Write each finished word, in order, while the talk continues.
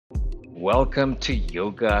Welcome to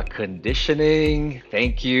Yoga Conditioning.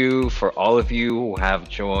 Thank you for all of you who have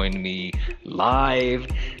joined me live.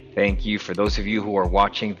 Thank you for those of you who are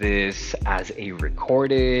watching this as a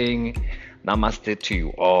recording. Namaste to you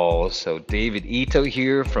all. So David Ito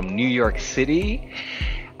here from New York City.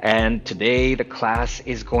 And today the class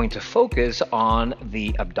is going to focus on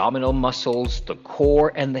the abdominal muscles, the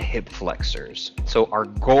core, and the hip flexors. So our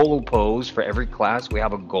goal pose for every class, we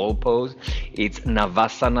have a goal pose. It's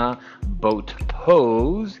Navasana boat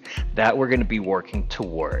pose that we're going to be working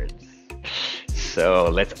towards. So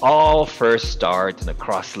let's all first start in a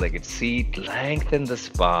cross-legged seat. Lengthen the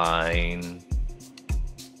spine.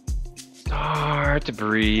 Start to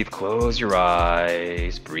breathe. Close your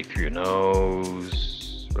eyes. Breathe through your nose.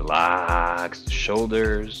 Relax the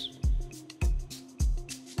shoulders.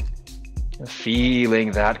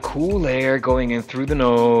 Feeling that cool air going in through the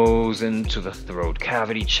nose, into the throat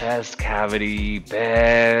cavity, chest cavity,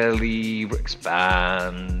 belly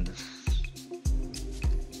expands.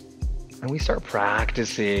 And we start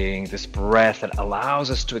practicing this breath that allows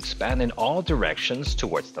us to expand in all directions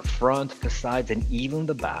towards the front, the sides, and even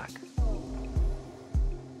the back.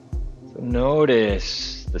 So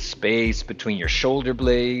notice the space between your shoulder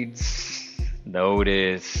blades.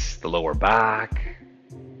 Notice the lower back.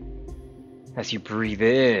 As you breathe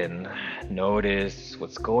in, notice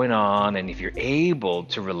what's going on, and if you're able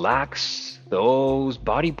to relax those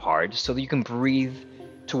body parts so that you can breathe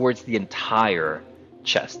towards the entire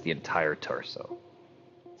chest, the entire torso.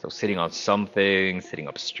 So sitting on something, sitting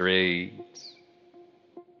up straight.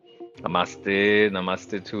 Namaste,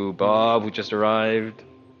 namaste to Bob who just arrived.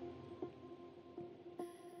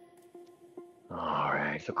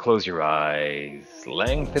 Alright, so close your eyes.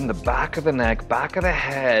 Lengthen the back of the neck, back of the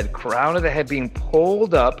head, crown of the head being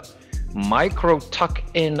pulled up. Micro tuck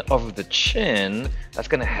in of the chin. That's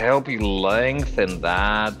going to help you lengthen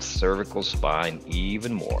that cervical spine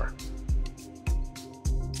even more.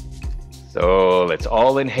 So let's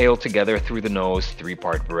all inhale together through the nose.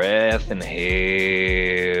 3-part breath.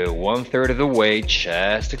 Inhale 1/3 of the way,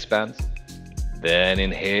 chest expands. Then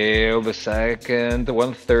inhale the second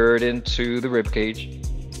 1/3 into the rib cage.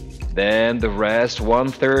 Then the rest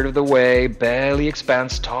 1/3 of the way, belly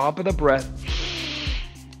expands, top of the breath.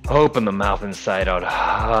 Open the mouth inside out.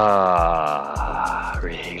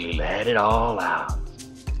 Really let it all out.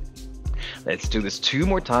 Let's do this 2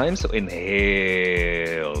 more times. So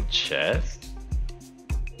inhale, chest,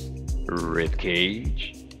 rib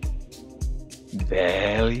cage,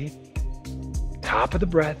 belly, top of the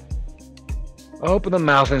breath. Open the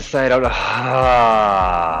mouth inside out.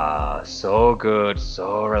 So good,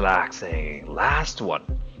 so relaxing. Last one.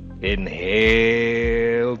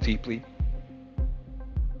 Inhale deeply.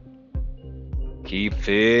 Keep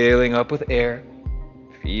filling up with air.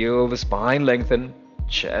 Feel the spine lengthen.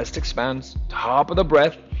 Chest expands. Top of the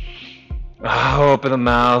breath. Open the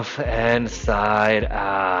mouth and side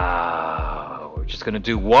out. We're just going to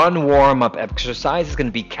do one warm-up exercise. It's going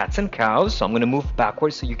to be cats and cows. So I'm going to move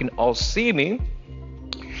backwards so you can all see me.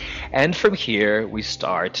 And from here, we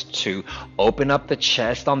start to open up the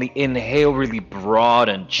chest on the inhale, really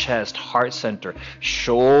broaden chest, heart center,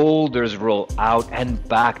 shoulders roll out and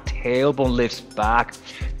back, tailbone lifts back,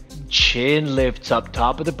 chin lifts up,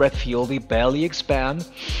 top of the breath, feel the belly expand.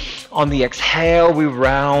 On the exhale, we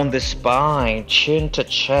round the spine, chin to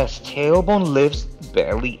chest, tailbone lifts,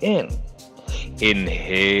 belly in.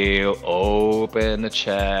 Inhale, open the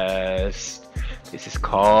chest. This is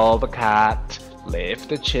called the cat. Lift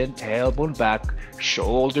the chin, tailbone back,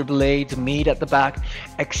 shoulder blades meet at the back.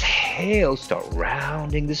 Exhale, start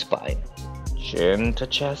rounding the spine. Chin to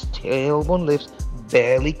chest, tailbone lifts,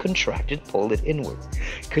 belly contracted, pull it inwards.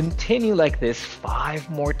 Continue like this 5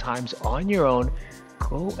 more times on your own.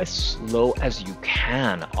 Go as slow as you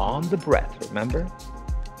can on the breath, remember?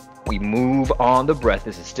 We move on the breath.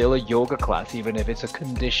 This is still a yoga class, even if it's a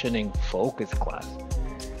conditioning focus class.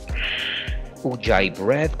 Ujjayi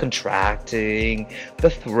breath, contracting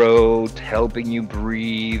the throat, helping you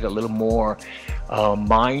breathe a little more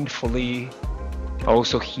mindfully.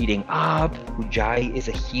 Also heating up. Ujjayi is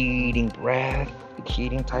a heating breath, a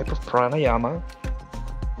heating type of pranayama.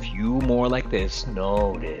 Few more like this.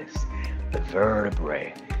 Notice the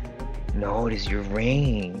vertebrae. Notice your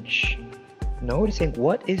range. Noticing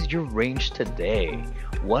what is your range today.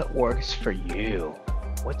 What works for you?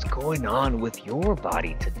 What's going on with your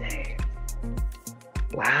body today?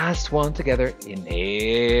 Last one together.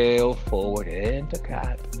 Inhale forward into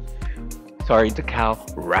cat. Into cow.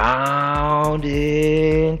 Round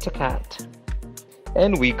into cat.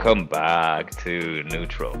 And we come back to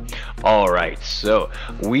neutral. All right, so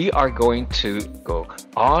we are going to go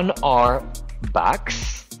on our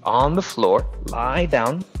backs on the floor, lie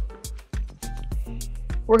down.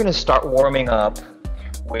 We're gonna start warming up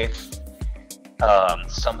with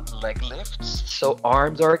some leg lifts. So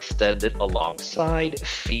arms are extended alongside,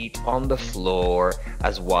 feet on the floor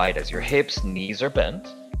as wide as your hips, knees are bent,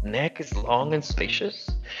 neck is long and spacious.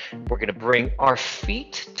 We're gonna bring our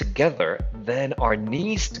feet together, then our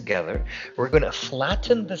knees together. We're gonna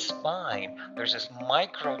flatten the spine. There's this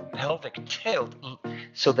micro pelvic tilt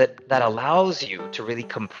so that allows you to really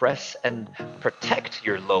compress and protect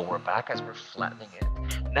your lower back as we're flattening it.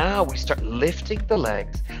 Now we start lifting the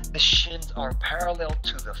legs. The shins are parallel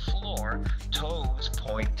to the floor, toes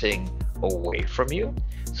pointing away from you.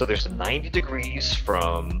 So there's 90 degrees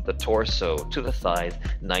from the torso to the thighs,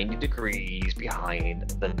 90 degrees behind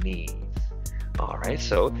the knees. All right,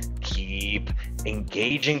 so keep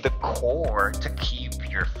engaging the core to keep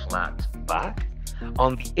your flat back.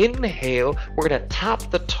 On the inhale, we're gonna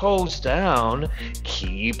tap the toes down,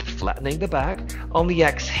 keep flattening the back. On the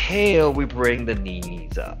exhale, we bring the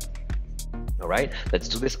knees up. All right, let's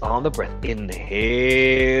do this on the breath.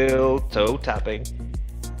 Inhale, toe tapping.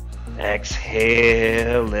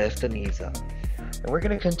 Exhale, lift the knees up. And we're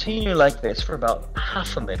gonna continue like this for about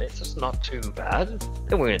half a minute, so it's not too bad.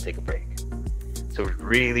 Then we're gonna take a break. So we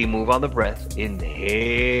really move on the breath.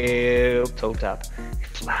 Inhale, toe tap.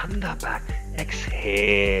 Flatten that back.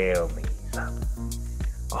 Exhale, knees up.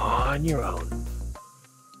 On your own.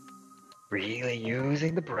 Really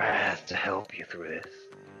using the breath to help you through this.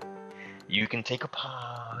 You can take a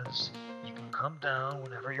pause. You can come down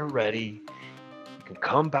whenever you're ready. You can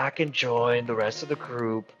come back and join the rest of the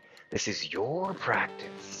group. This is your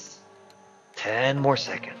practice. 10 more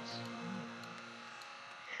seconds.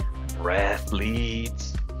 Breath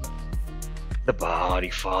leads. The body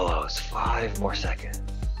follows. 5 more seconds.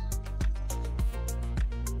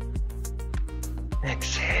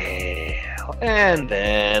 Exhale. And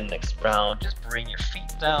then next round, just bring your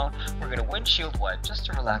feet down. We're going to windshield wipe just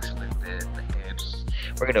to relax a little bit the hips.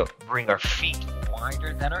 We're going to bring our feet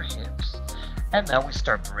wider than our hips. And now we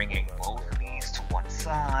start bringing both knees to one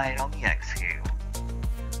side on the exhale.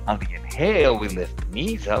 On the inhale, we lift the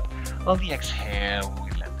knees up. On the exhale,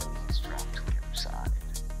 we let the knees drop to the other side.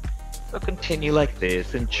 So continue like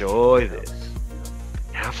this. Enjoy this.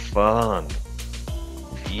 Have fun.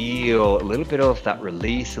 Feel a little bit of that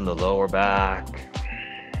release in the lower back.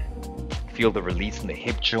 Feel the release in the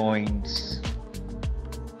hip joints.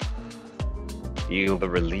 Feel the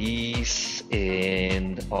release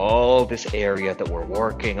in all this area that we're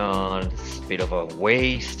working on. It's a bit of a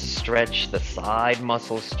waist stretch, the side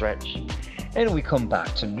muscle stretch. And we come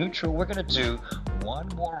back to neutral. We're gonna do one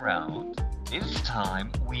more round. This time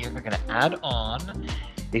we are gonna add on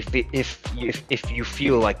if you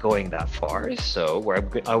feel like going that far. So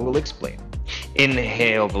I will explain.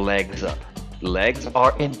 Inhale the legs up. Legs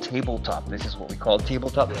are in tabletop. This is what we call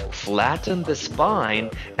tabletop. Flatten the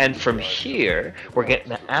spine, and from here we're going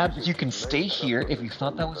to add. You can stay here if you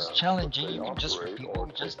thought that was challenging. You can just repeat what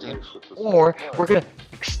we just did, or we're going to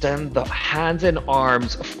extend the hands and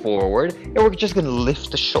arms forward, and we're just going to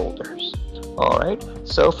lift the shoulders. All right.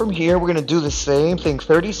 So from here we're going to do the same thing.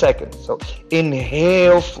 30 seconds. So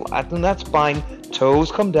inhale, flatten that spine.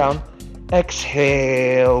 Toes come down.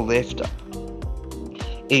 Exhale, lift up.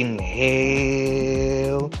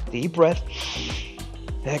 Inhale, deep breath.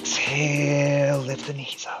 Exhale, lift the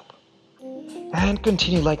knees up. And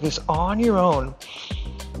continue like this on your own.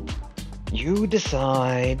 You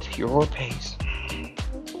decide your pace.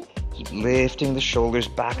 Keep lifting the shoulders,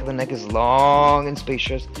 back of the neck is long and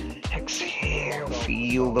spacious. Exhale,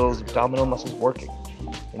 feel those abdominal muscles working.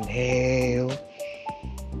 Inhale.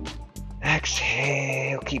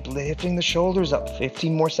 Exhale, keep lifting the shoulders up.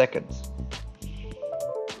 15 more seconds.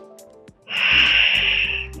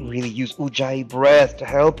 Really use Ujjayi breath to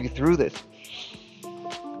help you through this.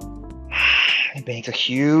 It makes a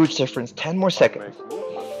huge difference. 10 more seconds.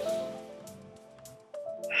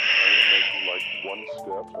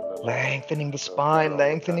 Lengthening the spine,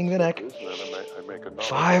 lengthening the neck.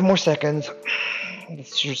 5 more seconds. It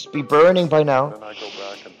should be burning by now.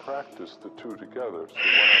 Practice the two together.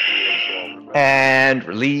 And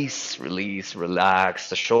release, release, relax.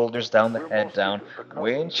 The shoulders down, the head down.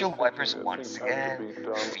 Windshield wipers once again.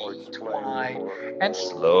 Feet wide. And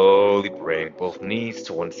slowly bring both knees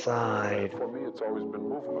to one side.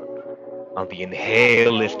 On the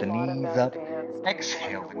inhale, lift the knees up.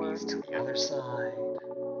 Exhale the knees to the other side.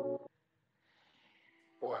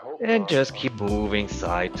 And just keep moving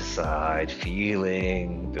side to side,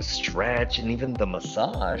 feeling the stretch and even the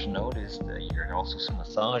massage. Notice that you're also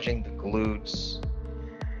massaging the glutes,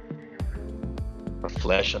 the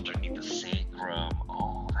flesh underneath the sacrum,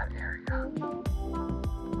 all that area.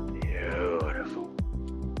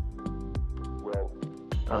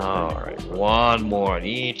 All right, one more in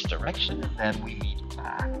each direction, and then we meet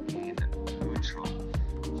back in neutral.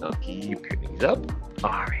 So keep your knees up.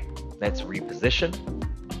 All right, let's reposition.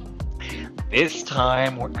 This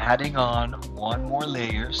time we're adding on one more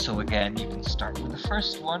layer. So again, you can start with the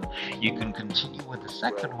first one, you can continue with the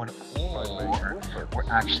second one, or we're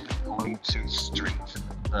actually going to straighten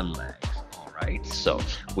the legs. Right? So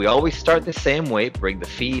we always start the same way. Bring the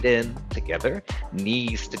feet in together,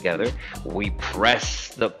 knees together. We press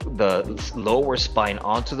the lower spine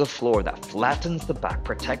onto the floor. That flattens the back,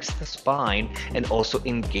 protects the spine, and also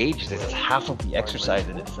engages. This is half of the exercise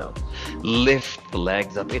in itself. Lift the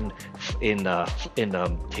legs up in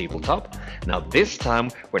tabletop. Now this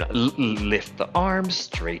time we're gonna lift the arms,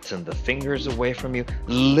 straighten the fingers away from you,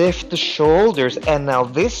 lift the shoulders, and now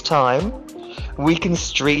this time we can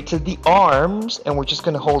straighten the arms, and we're just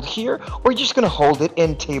going to hold here, or we're just going to hold it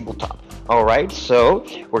in tabletop. All right, so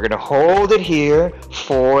we're going to hold it here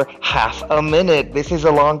for half a minute. This is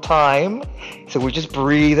a long time, so we just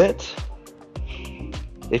breathe it.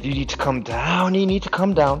 If you need to come down, you need to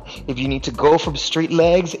come down. If you need to go from straight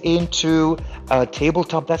legs into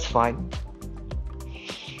tabletop, that's fine.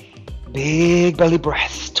 Big belly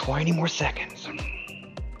breaths, 20 more seconds.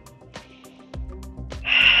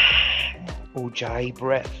 Ujjayi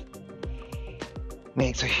breath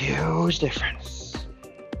makes a huge difference.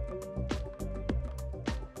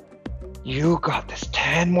 You got this.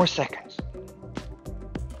 10 more seconds.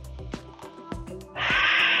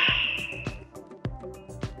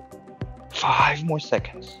 Five more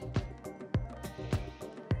seconds.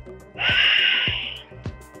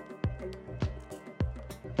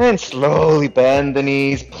 And slowly bend the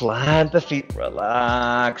knees, plant the feet,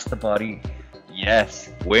 relax the body. Yes,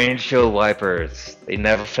 windshield wipers. They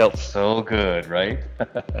never felt so good, right?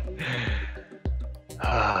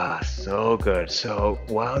 So good. So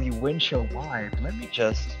while you windshield wipe, let me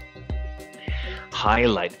just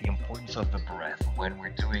highlight the importance of the breath when we're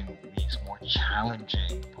doing these more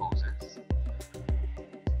challenging poses.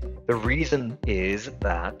 The reason is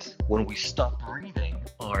that when we stop breathing,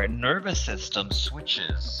 our nervous system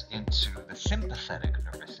switches into the sympathetic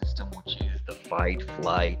nervous system, which is the fight,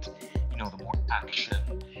 flight, the more action.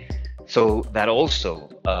 So that also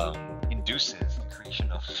induces the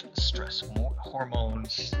creation of stress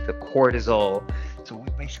hormones, the cortisol. So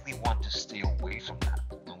we basically want to stay away from that.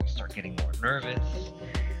 When we start getting more nervous,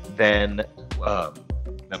 then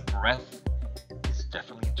the breath is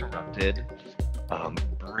definitely interrupted.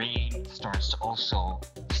 Brain starts to also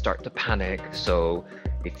start to panic. So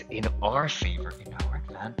it's in our favor, in our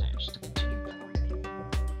advantage to continue breathing.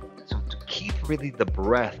 So to keep really the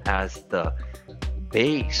breath as the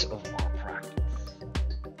base of our practice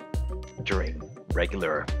during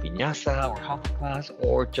regular vinyasa or hatha class,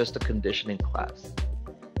 or just a conditioning class.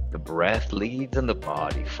 The breath leads and the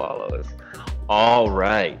body follows. All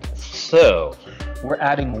right, so we're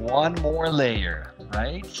adding one more layer,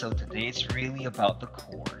 right? So today it's really about the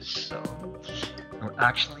core. So we're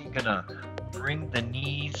actually gonna bring the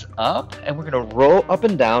knees up and we're gonna roll up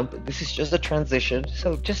and down. This is just a transition,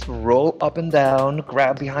 so just roll up and down,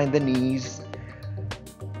 grab behind the knees,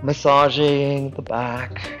 massaging the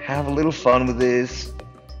back, have a little fun with this,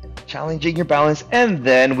 challenging your balance, and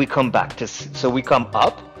then we come back to, so we come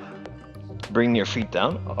up, bring your feet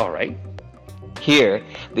down. All right, here,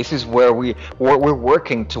 this is where we're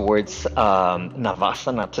working towards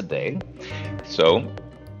Navasana today. So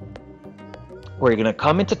we're gonna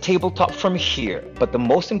come into tabletop from here, but the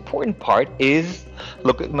most important part is,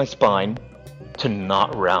 look at my spine, to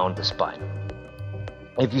not round the spine.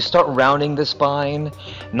 If you start rounding the spine,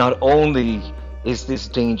 not only is this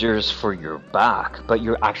dangerous for your back, but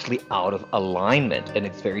you're actually out of alignment and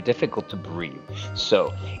it's very difficult to breathe.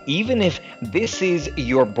 So even if this is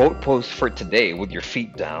your boat pose for today with your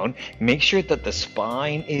feet down, make sure that the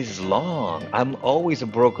spine is long. I'm always a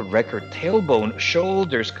broken record. Tailbone,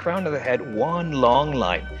 shoulders, crown of the head, one long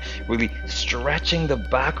line. Really stretching the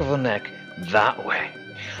back of the neck that way.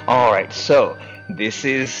 All right, so this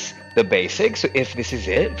is the basics. So if this is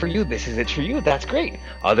it for you, this is it for you, that's great.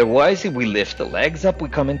 Otherwise, if we lift the legs up, we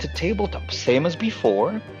come into tabletop, same as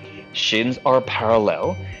before. Shins are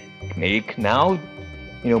parallel. Make now,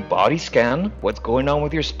 body scan what's going on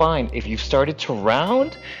with your spine. If you've started to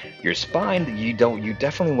round your spine, you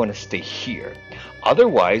definitely want to stay here.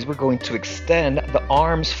 Otherwise, we're going to extend the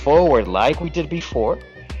arms forward like we did before.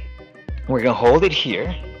 We're going to hold it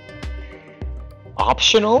here.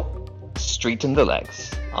 Optional, straighten the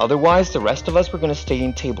legs. Otherwise, the rest of us, we're going to stay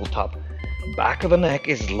in tabletop. Back of the neck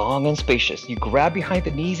is long and spacious. You grab behind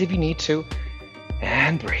the knees if you need to,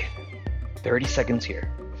 and breathe. 30 seconds here.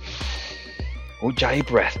 Ujjayi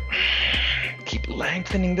breath. Keep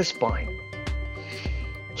lengthening the spine.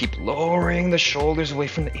 Keep lowering the shoulders away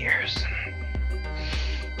from the ears.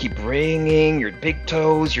 Keep bringing your big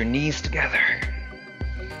toes, your knees together.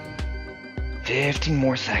 15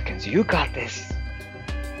 more seconds. You got this.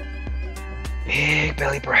 Big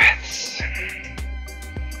belly breaths.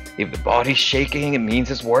 If the body's shaking, it means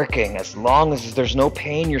it's working. As long as there's no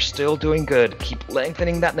pain, you're still doing good. Keep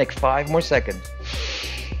lengthening that neck. 5 more seconds.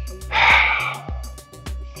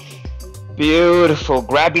 Beautiful.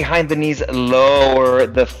 Grab behind the knees, lower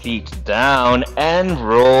the feet down, and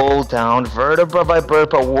roll down vertebra by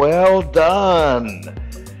vertebra. Well done.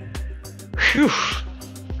 Whew.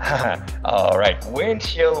 All right,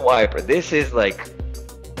 windshield wiper. This is like,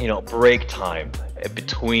 break time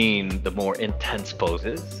between the more intense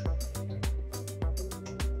poses.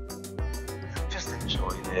 So just enjoy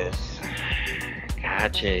this.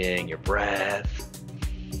 Catching your breath.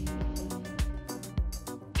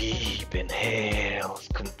 Deep inhales,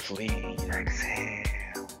 complete exhale.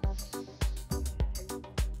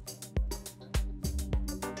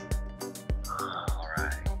 All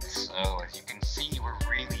right, so as you can see, we're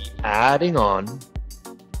really adding on.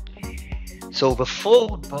 So the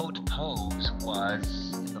full boat pose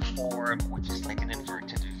was in the form which is like an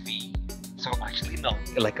inverted V. So actually, no,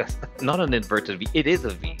 not an inverted V, it is a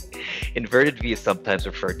V. Inverted V is sometimes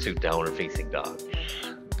referred to downward facing dog.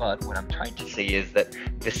 But what I'm trying to say is that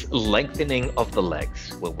this lengthening of the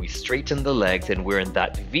legs, when we straighten the legs and we're in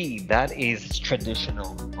that V, that is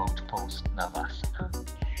traditional boat pose Navasana.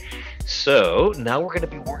 So now we're going to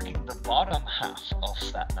be working the bottom half of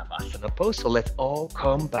that Navasana pose. So let's all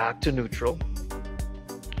come back to neutral.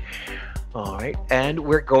 All right, and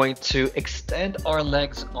we're going to extend our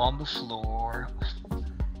legs on the floor.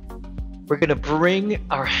 We're going to bring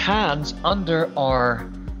our hands under our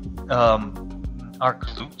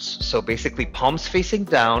glutes, so basically palms facing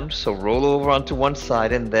down, so roll over onto one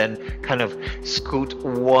side and then kind of scoot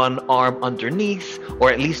one arm underneath,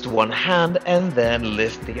 or at least one hand, and then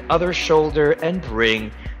lift the other shoulder and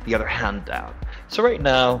bring the other hand down. So right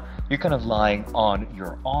now you're kind of lying on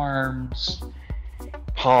your arms,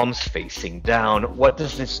 palms facing down. What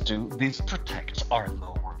does this do? This protects our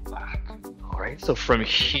lower back. All right, so from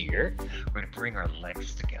here we're going to bring our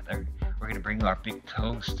legs together. We're going to bring our big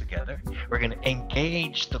toes together. We're going to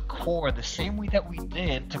engage the core the same way that we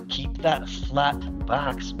did to keep that flat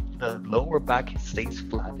back. So the lower back stays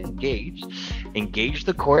flat, engaged. Engage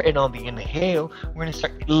the core, and on the inhale, we're going to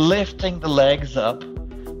start lifting the legs up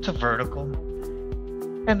to vertical.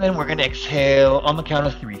 And then we're going to exhale on the count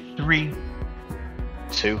of 3. 3,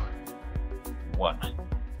 2, 1.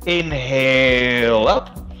 Inhale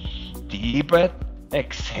up. Deep breath.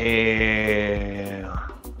 Exhale.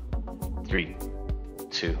 3,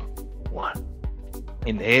 2, 1.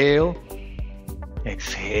 Inhale.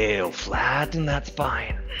 Exhale. Flatten that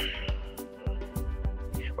spine.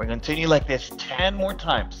 We're going to continue like this 10 more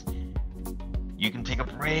times. You can take a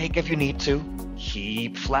break if you need to.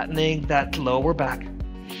 Keep flattening that lower back.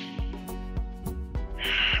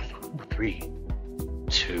 3,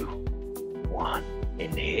 2, 1.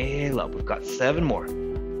 Inhale up. We've got 7 more.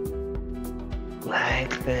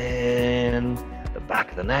 Lengthen the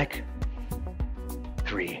back of the neck.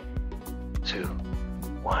 3, 2,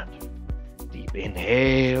 1. Deep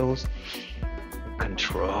inhales.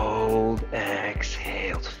 Controlled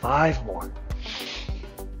exhales. 5 more.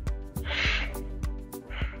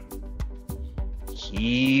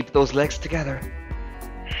 Keep those legs together.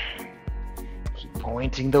 Keep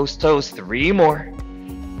pointing those toes. 3 more.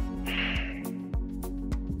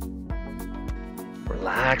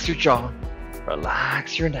 Relax your jaw.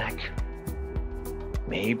 Relax your neck.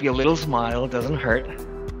 Maybe a little smile doesn't hurt.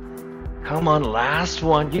 Come on, last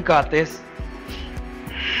one. You got this.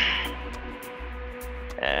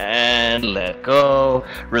 And let go.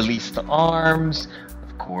 Release the arms.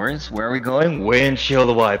 Of course, where are we going?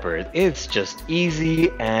 Windshield wipers. It's just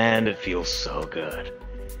easy and it feels so good.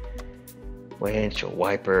 Windshield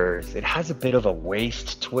wipers. It has a bit of a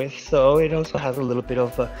waist twist, so it also has a little bit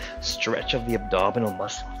of a stretch of the abdominal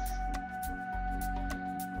muscles.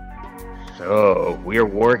 So we are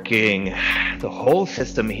working the whole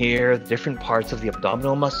system here, different parts of the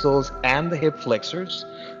abdominal muscles and the hip flexors.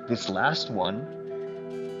 This last one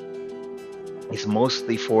is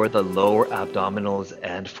mostly for the lower abdominals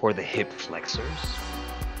and for the hip flexors.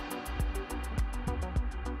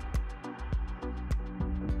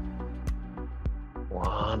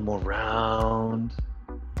 One more round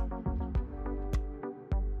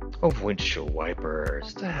of windshield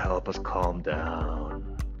wipers to help us calm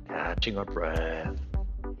down. Catching our breath.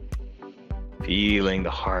 Feeling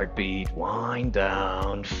the heartbeat wind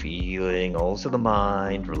down, feeling also the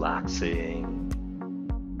mind relaxing.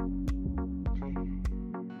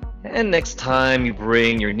 And next time you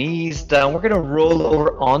bring your knees down, we're going to roll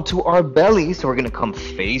over onto our belly. So we're going to come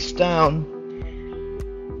face down.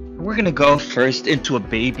 We're going to go first into a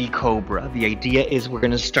baby cobra. The idea is we're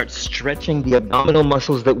going to start stretching the abdominal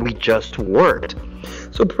muscles that we just worked.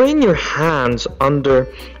 So bring your hands under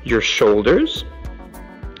your shoulders,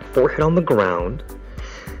 forehead on the ground,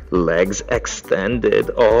 legs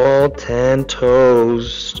extended, all 10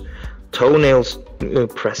 toes, toenails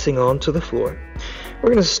pressing onto the floor. We're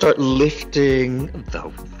going to start lifting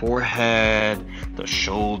the forehead, the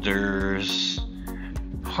shoulders,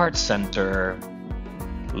 heart center,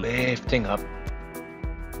 lifting up,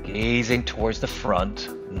 gazing towards the front,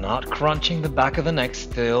 not crunching the back of the neck,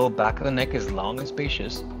 still back of the neck is long and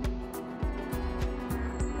spacious.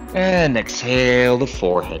 And exhale the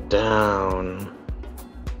forehead down.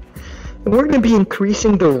 And we're going to be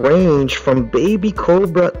increasing the range from baby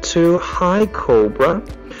cobra to high cobra.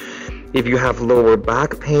 If you have lower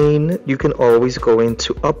back pain, you can always go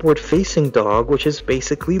into upward facing dog, which is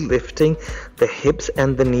basically lifting the hips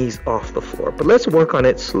and the knees off the floor. But let's work on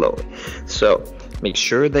it slowly. So make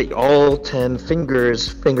sure that all 10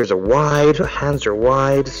 fingers are wide, hands are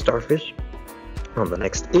wide, starfish. On the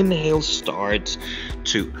next inhale, start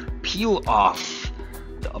to peel off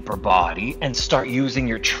the upper body and start using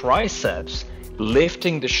your triceps,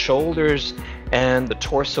 lifting the shoulders and the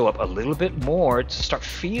torso up a little bit more to start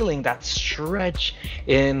feeling that stretch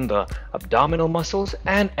in the abdominal muscles.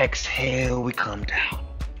 And exhale, we come down.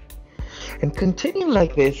 And continue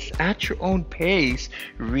like this at your own pace,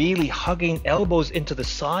 really hugging elbows into the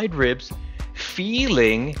side ribs,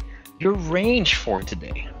 feeling your range for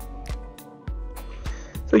today.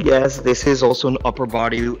 So yes, this is also an upper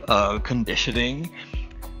body conditioning.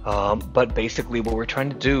 But basically what we're trying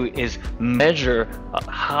to do is measure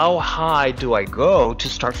how high do I go to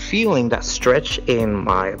start feeling that stretch in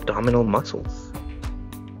my abdominal muscles.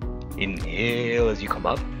 Inhale as you come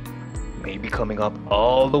up, maybe coming up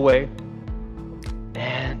all the way,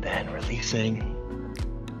 and then releasing.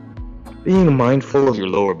 Being mindful of your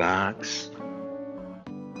lower backs,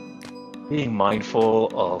 being mindful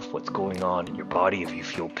of what's going on in your body. If you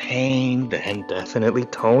feel pain, then definitely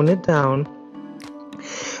tone it down.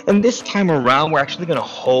 And this time around, we're actually going to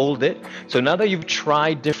hold it. So now that you've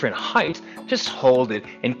tried different heights, just hold it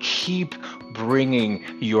and keep bringing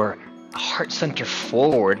your heart center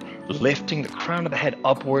forward, lifting the crown of the head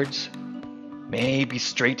upwards, maybe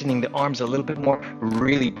straightening the arms a little bit more.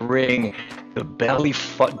 Really bring the belly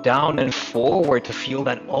down and forward to feel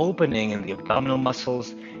that opening in the abdominal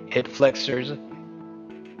muscles, hip flexors,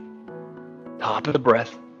 top of the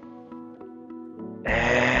breath.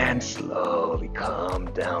 And slowly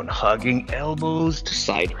come down, hugging elbows to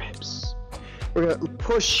side ribs. We're going to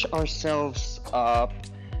push ourselves up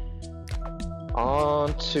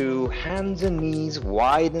onto hands and knees,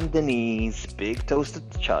 widen the knees, big toes to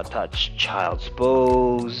touch, child's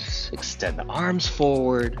pose, extend the arms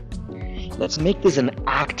forward. Let's make this an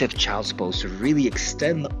active child's pose, so really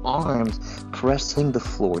extend the arms, pressing the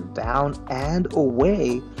floor down and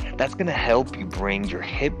away. That's going to help you bring your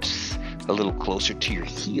hips a little closer to your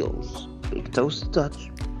heels. Big toes to touch.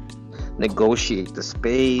 Negotiate the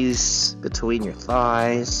space between your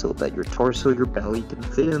thighs so that your torso, your belly can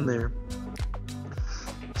fit in there.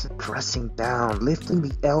 So pressing down, lifting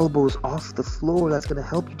the elbows off the floor. That's going to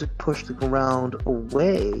help you to push the ground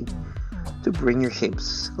away to bring your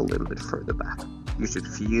hips a little bit further back. You should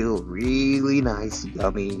feel really nice,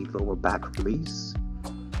 yummy lower back release.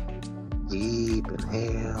 Deep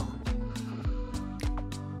inhale.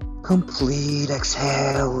 Complete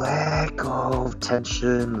exhale, let go of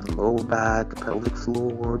tension, lower back, pelvic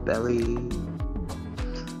floor, belly.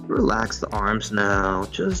 Relax the arms now.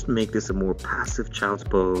 Just make this a more passive child's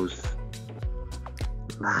pose.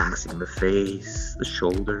 Relaxing the face, the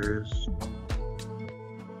shoulders,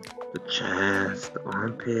 the chest, the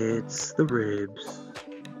armpits, the ribs.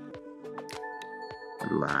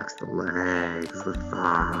 Relax the legs, the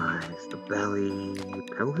thighs, the belly,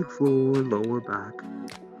 pelvic floor, lower back.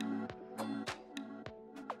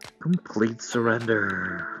 Complete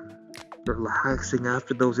surrender. Relaxing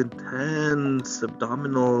after those intense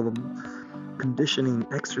abdominal conditioning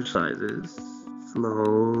exercises.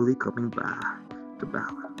 Slowly coming back to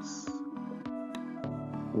balance.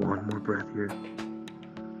 One more breath here.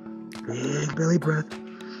 Big belly breath.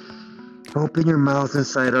 Open your mouth and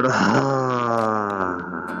sigh out.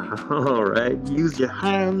 Alright, use your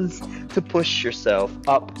hands to push yourself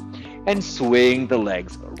up and swing the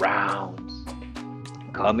legs around.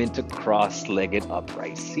 Come into cross-legged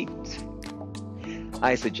upright seat.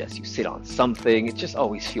 I suggest you sit on something. It just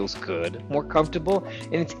always feels good, more comfortable,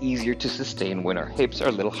 and it's easier to sustain when our hips are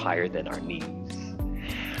a little higher than our knees.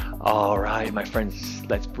 All right, my friends,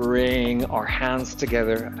 let's bring our hands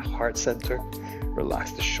together at the heart center.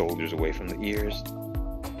 Relax the shoulders away from the ears.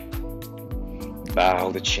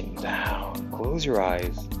 Bow the chin down. Close your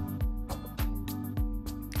eyes.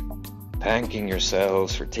 Thanking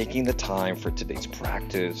yourselves for taking the time for today's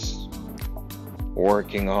practice.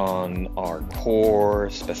 Working on our core,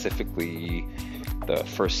 specifically the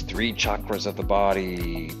first 3 chakras of the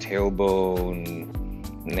body, tailbone,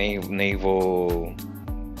 navel,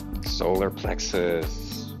 solar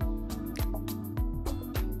plexus.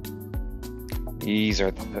 These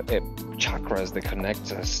are the chakras that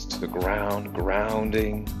connect us to the ground,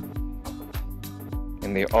 grounding.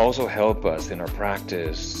 And they also help us in our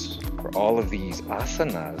practice for all of these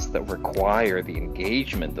asanas that require the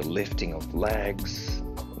engagement, the lifting of legs.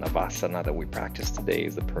 Navasana that we practice today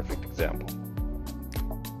is the perfect example.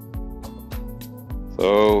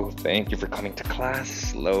 So thank you for coming to class.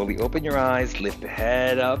 Slowly open your eyes, lift the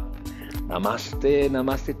head up. Namaste,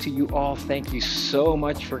 namaste to you all. Thank you so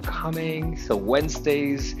much for coming. So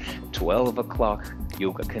Wednesdays, 12 o'clock,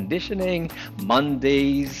 yoga conditioning.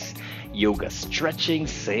 Mondays, yoga stretching,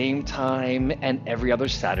 same time. And every other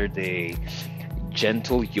Saturday,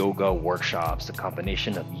 gentle yoga workshops, a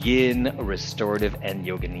combination of yin, restorative, and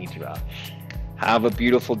yoga nidra. Have a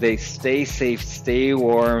beautiful day. Stay safe, stay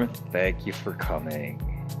warm. Thank you for coming.